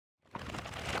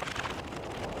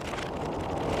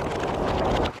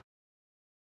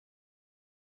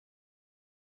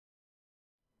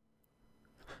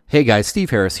Hey guys, Steve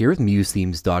Harris here with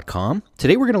MuseThemes.com.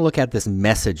 Today we're going to look at this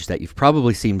message that you've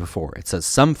probably seen before. It says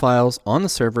some files on the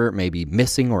server may be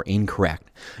missing or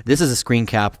incorrect. This is a screen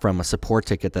cap from a support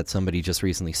ticket that somebody just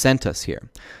recently sent us here.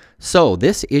 So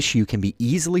this issue can be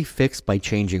easily fixed by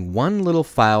changing one little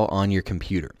file on your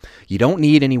computer. You don't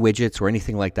need any widgets or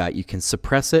anything like that. You can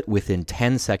suppress it within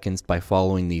 10 seconds by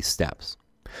following these steps.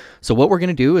 So what we're going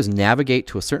to do is navigate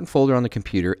to a certain folder on the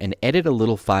computer and edit a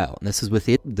little file. And this is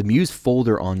within the Muse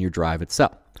folder on your drive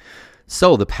itself.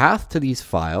 So the path to these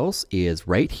files is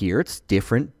right here. It's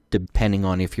different depending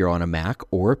on if you're on a Mac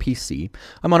or a PC.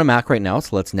 I'm on a Mac right now,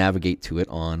 so let's navigate to it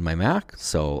on my Mac.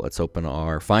 So let's open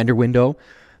our Finder window.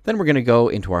 Then we're going to go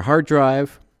into our hard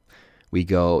drive. We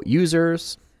go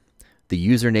Users, the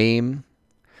username,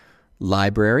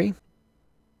 Library,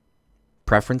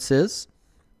 Preferences,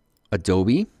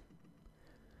 Adobe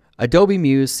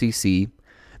Muse CC.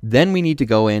 Then we need to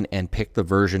go in and pick the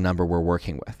version number we're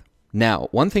working with. Now,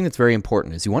 one thing that's very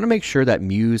important is you want to make sure that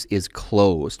Muse is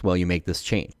closed while you make this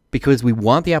change, because we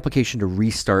want the application to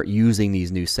restart using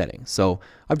these new settings. So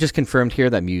I've just confirmed here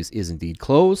that Muse is indeed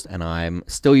closed, and I'm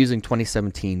still using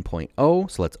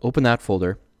 2017.0. So let's open that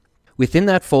folder. Within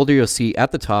that folder, you'll see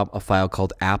at the top a file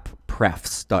called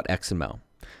appprefs.xml.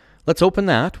 Let's open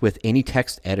that with any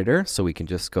text editor. So we can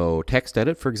just go text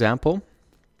edit, for example.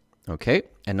 Okay,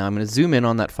 and now I'm going to zoom in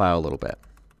on that file a little bit.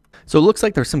 So it looks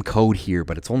like there's some code here,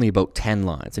 but it's only about 10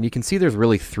 lines. And you can see there's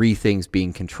really three things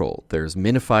being controlled. There's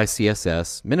minify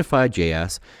CSS, minify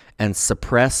JS, and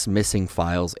suppress missing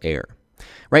files error.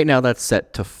 Right now that's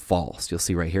set to false. You'll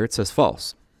see right here it says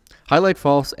false. Highlight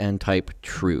false and type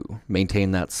true.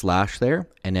 Maintain that slash there,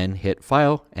 and then hit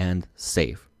file and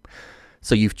save.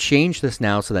 So you've changed this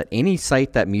now so that any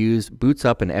site that Muse boots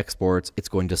up and exports, it's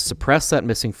going to suppress that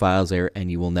missing files error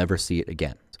and you will never see it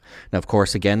again. Now, of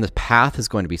course, again, the path is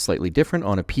going to be slightly different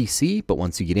on a PC, but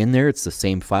once you get in there, it's the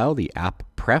same file, the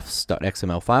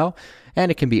appprefs.xml file,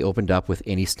 and it can be opened up with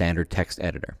any standard text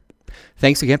editor.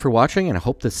 Thanks again for watching, and I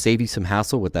hope this saved you some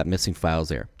hassle with that missing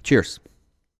files error. Cheers.